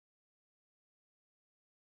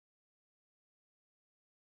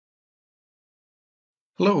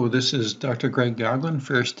Hello, this is Dr. Greg Goglin,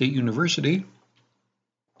 Fair State University.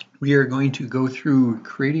 We are going to go through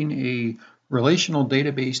creating a relational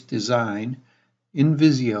database design in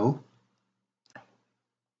Visio.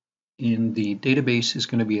 And the database is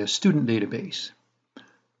going to be a student database.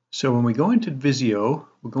 So when we go into Visio,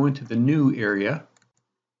 we'll go into the new area.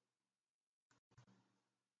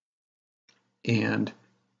 And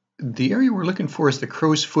the area we're looking for is the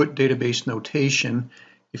crow's foot database notation.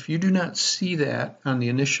 If you do not see that on the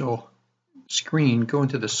initial screen, go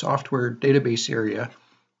into the software database area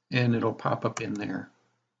and it'll pop up in there.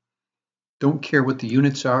 Don't care what the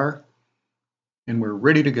units are, and we're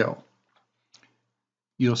ready to go.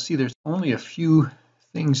 You'll see there's only a few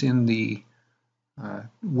things in the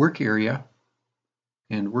work area,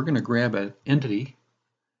 and we're going to grab an entity,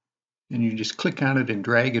 and you just click on it and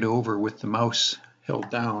drag it over with the mouse held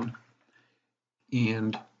down.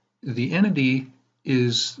 And the entity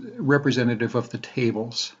is representative of the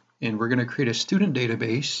tables, and we're going to create a student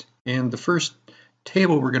database, and the first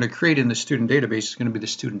table we're going to create in the student database is going to be the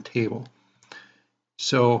student table.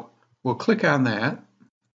 So we'll click on that,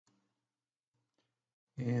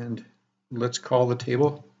 and let's call the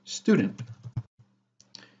table student.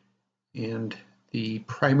 And the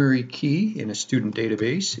primary key in a student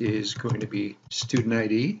database is going to be student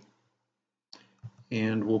ID.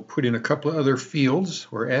 And we'll put in a couple of other fields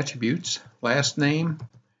or attributes, last name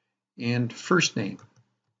and first name.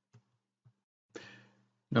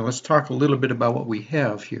 Now let's talk a little bit about what we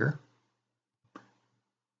have here.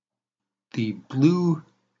 The blue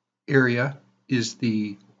area is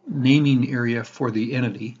the naming area for the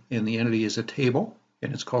entity, and the entity is a table,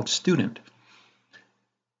 and it's called student.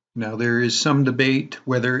 Now there is some debate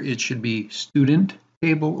whether it should be student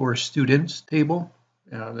table or students table.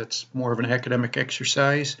 That's more of an academic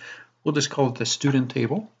exercise. We'll just call it the student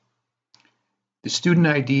table. The student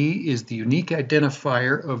ID is the unique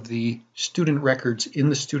identifier of the student records in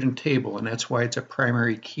the student table, and that's why it's a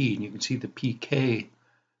primary key. And you can see the PK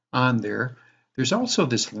on there. There's also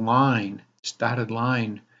this line, this dotted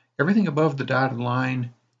line. Everything above the dotted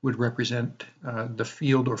line would represent the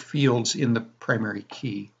field or fields in the primary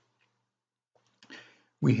key.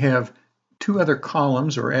 We have two other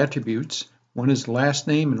columns or attributes. One is last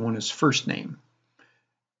name and one is first name.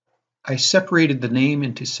 I separated the name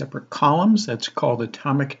into separate columns. That's called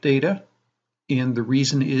atomic data. And the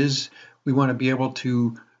reason is we want to be able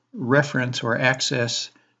to reference or access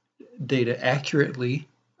data accurately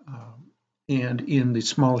and in the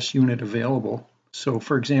smallest unit available. So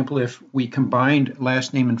for example, if we combined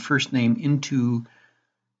last name and first name into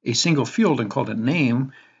a single field and called it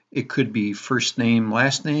name, it could be first name,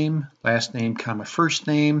 comma, first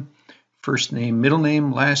name, middle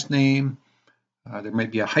name, last name. There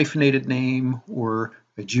might be a hyphenated name or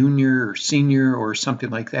a junior or senior or something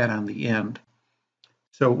like that on the end.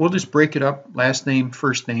 So we'll just break it up, last name,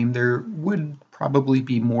 first name. There would probably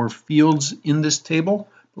be more fields in this table,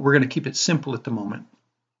 but we're going to keep it simple at the moment.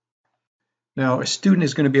 Now a student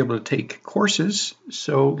is going to be able to take courses,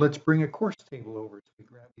 so let's bring a course table over. So we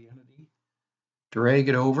grab the entity, drag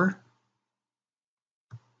it over,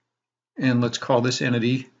 and let's call this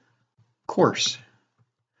entity course.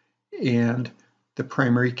 And the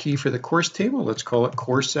primary key for the course table, let's call it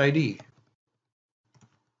course ID.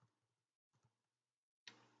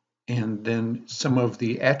 And then some of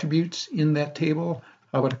the attributes in that table,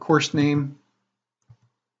 how about a course name?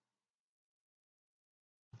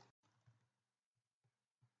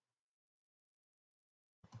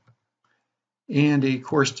 And a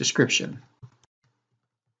course description.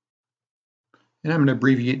 And I'm going to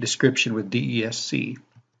abbreviate description with DESC.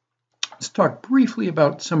 Let's talk briefly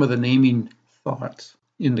about some of the naming thoughts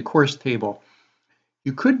in the course table.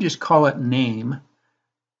 You could just call it name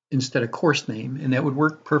instead of course name, and that would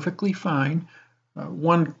work perfectly fine.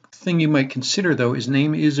 One thing you might consider, though, is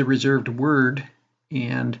name is a reserved word,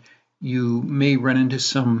 and you may run into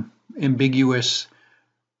some ambiguous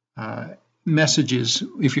messages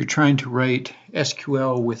if you're trying to write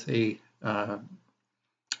SQL with a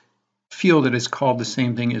field that is called the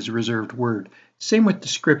same thing as a reserved word. Same with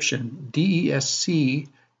description. DESC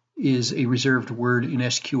is a reserved word in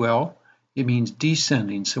SQL. It means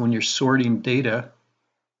descending. So when you're sorting data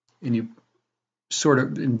and you sort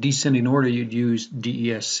of in descending order, you'd use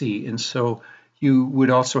DESC. And so you would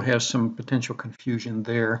also have some potential confusion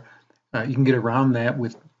there. You can get around that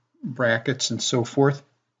with brackets and so forth.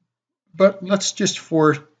 But let's just,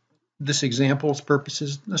 for this example's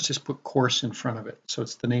purposes, let's just put course in front of it. So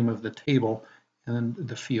it's the name of the table and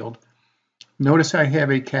the field. Notice I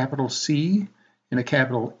have a capital C and a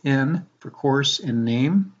capital N for course and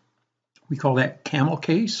name. We call that camel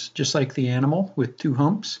case, just like the animal with two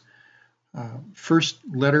humps. First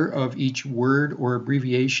letter of each word or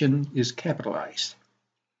abbreviation is capitalized.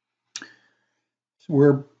 So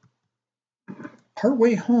we're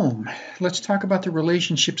partway home. Let's talk about the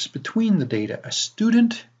relationships between the data. A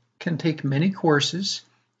student can take many courses,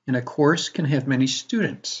 and a course can have many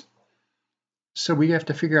students. So we have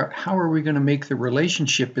to figure out how are we going to make the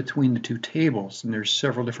relationship between the two tables, and there's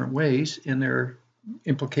several different ways, and there are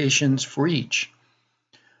implications for each.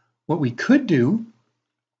 What we could do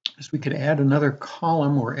is we could add another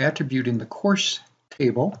column or attribute in the course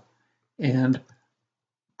table and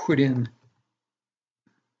put in,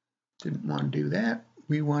 didn't want to do that,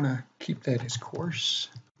 we want to keep that as course.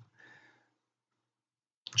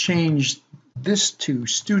 Change this to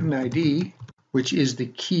student ID, which is the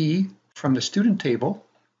key from the student table,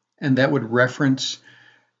 and that would reference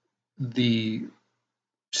the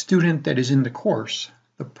student that is in the course.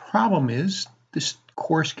 The problem is this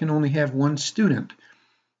course can only have one student,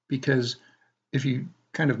 because if you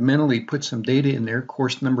kind of mentally put some data in there,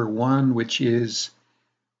 course number 1, which is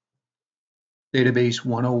Database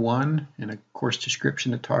 101, and a course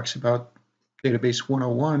description that talks about Database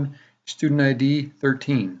 101, student ID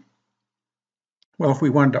 13. Well, if we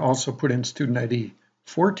wanted to also put in student ID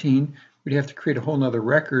 14, we'd have to create a whole nother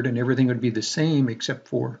record and everything would be the same except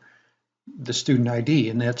for the student ID,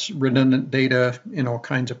 and that's redundant data and all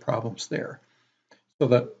kinds of problems there. So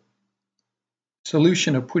the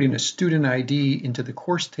solution of putting a student ID into the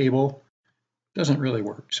course table doesn't really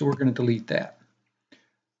work, so we're going to delete that.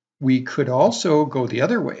 We could also go the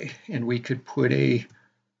other way, and we could put a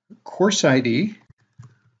course ID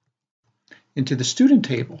into the student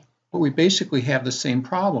table, but we basically have the same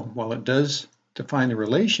problem. While it does define the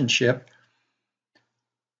relationship,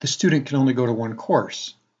 the student can only go to one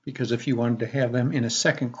course, because if you wanted to have them in a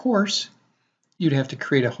second course, you'd have to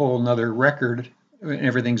create a whole nother record, and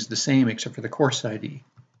everything's the same except for the course ID.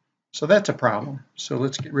 So that's a problem. So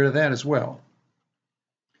let's get rid of that as well.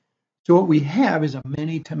 So what we have is a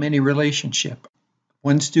many-to-many relationship.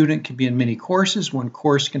 One student can be in many courses, one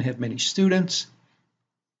course can have many students.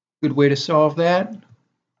 Good way to solve that,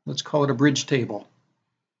 let's call it a bridge table.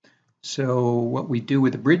 So what we do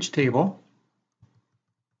with a bridge table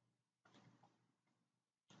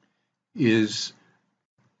is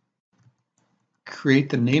create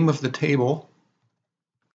the name of the table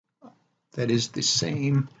that is the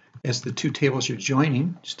same as the two tables you're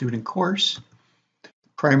joining, student course.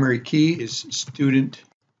 Primary key is student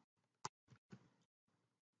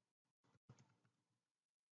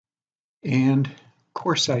and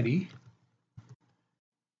course ID,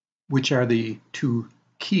 which are the two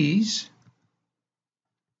keys.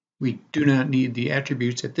 We do not need the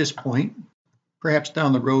attributes at this point. Perhaps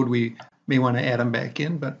down the road we may want to add them back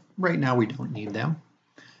in, but right now we don't need them.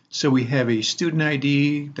 So we have a student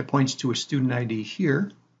ID that points to a student ID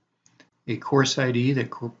here, a course ID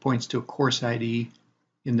that points to a course ID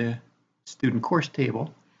in the student course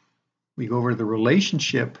table. We go over to the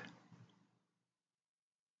relationship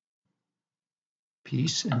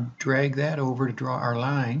piece and drag that over to draw our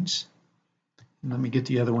lines. And let me get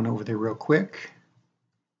the other one over there real quick.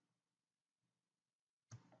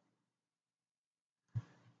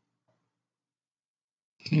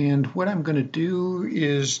 And what I'm going to do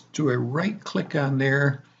is do a right click on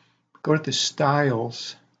there, go to the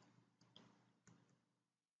styles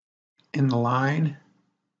in the line,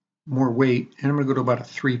 more weight, and I'm going to go to about a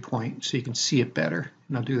 3-point so you can see it better.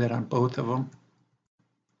 And I'll do that on both of them.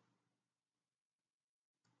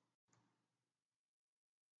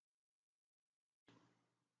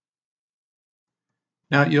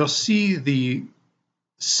 Now you'll see the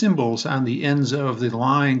symbols on the ends of the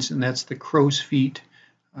lines, and that's the crow's feet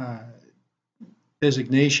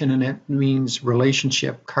designation, and that means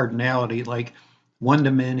relationship, cardinality, like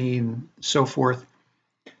one-to-many and so forth.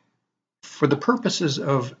 For the purposes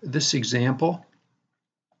of this example,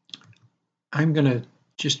 I'm going to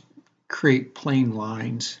just create plain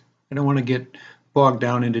lines. I don't want to get bogged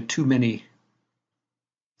down into too many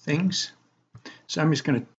things. So I'm just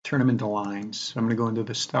going to turn them into lines. So I'm going to go into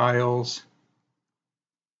the styles,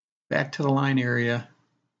 back to the line area,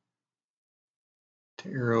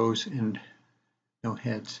 to arrows and no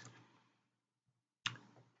heads.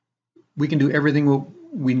 We can do everything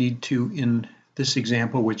we need to in this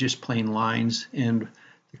example with just plain lines, and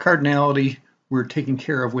the cardinality we're taking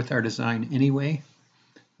care of with our design anyway.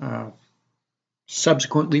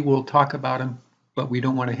 Subsequently we'll talk about them, but we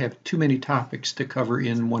don't want to have too many topics to cover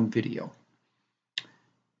in one video.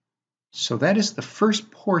 So that is the first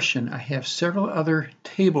portion. I have several other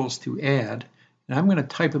tables to add, and I'm going to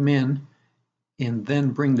type them in and then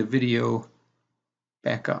bring the video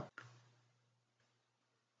back up.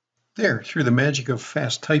 There, through the magic of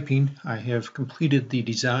fast typing, I have completed the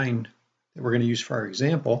design that we're going to use for our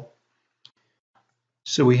example.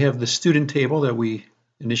 So we have the student table that we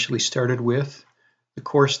initially started with, the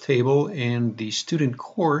course table, and the student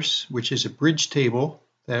course, which is a bridge table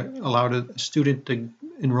that allowed a student to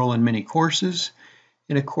enroll in many courses,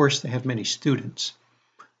 and a course to have many students.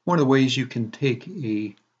 One of the ways you can take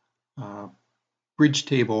a bridge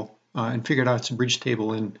table and figure out it's a bridge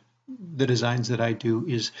table in the designs that I do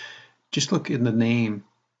is just look in the name.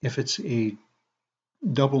 If it's a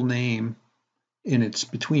double name and it's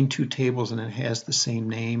between two tables and it has the same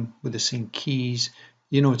name with the same keys,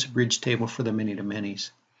 you know it's a bridge table for the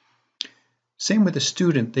many-to-manys. Same with a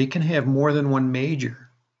student. They can have more than one major,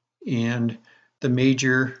 and the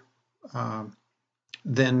major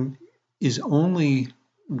then is only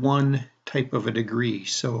one type of a degree.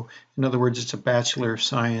 So in other words, it's a Bachelor of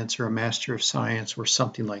Science or a Master of Science or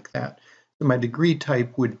something like that. So my degree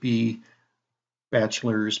type would be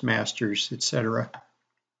bachelor's, master's, etc.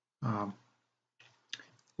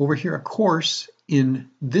 Over here, a course, in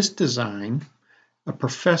this design, a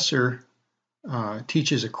professor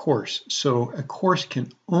teaches a course. So a course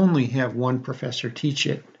can only have one professor teach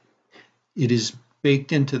it. It is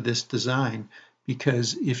baked into this design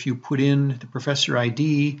because if you put in the professor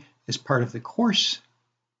ID as part of the course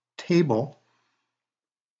table,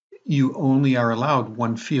 you only are allowed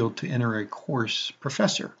one field to enter a course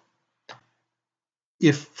professor.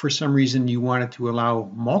 If for some reason you wanted to allow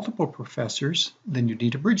multiple professors, then you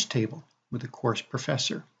need a bridge table with a course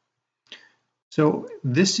professor. So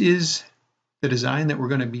this is the design that we're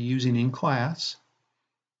going to be using in class,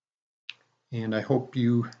 and I hope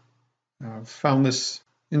you found this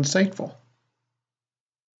insightful.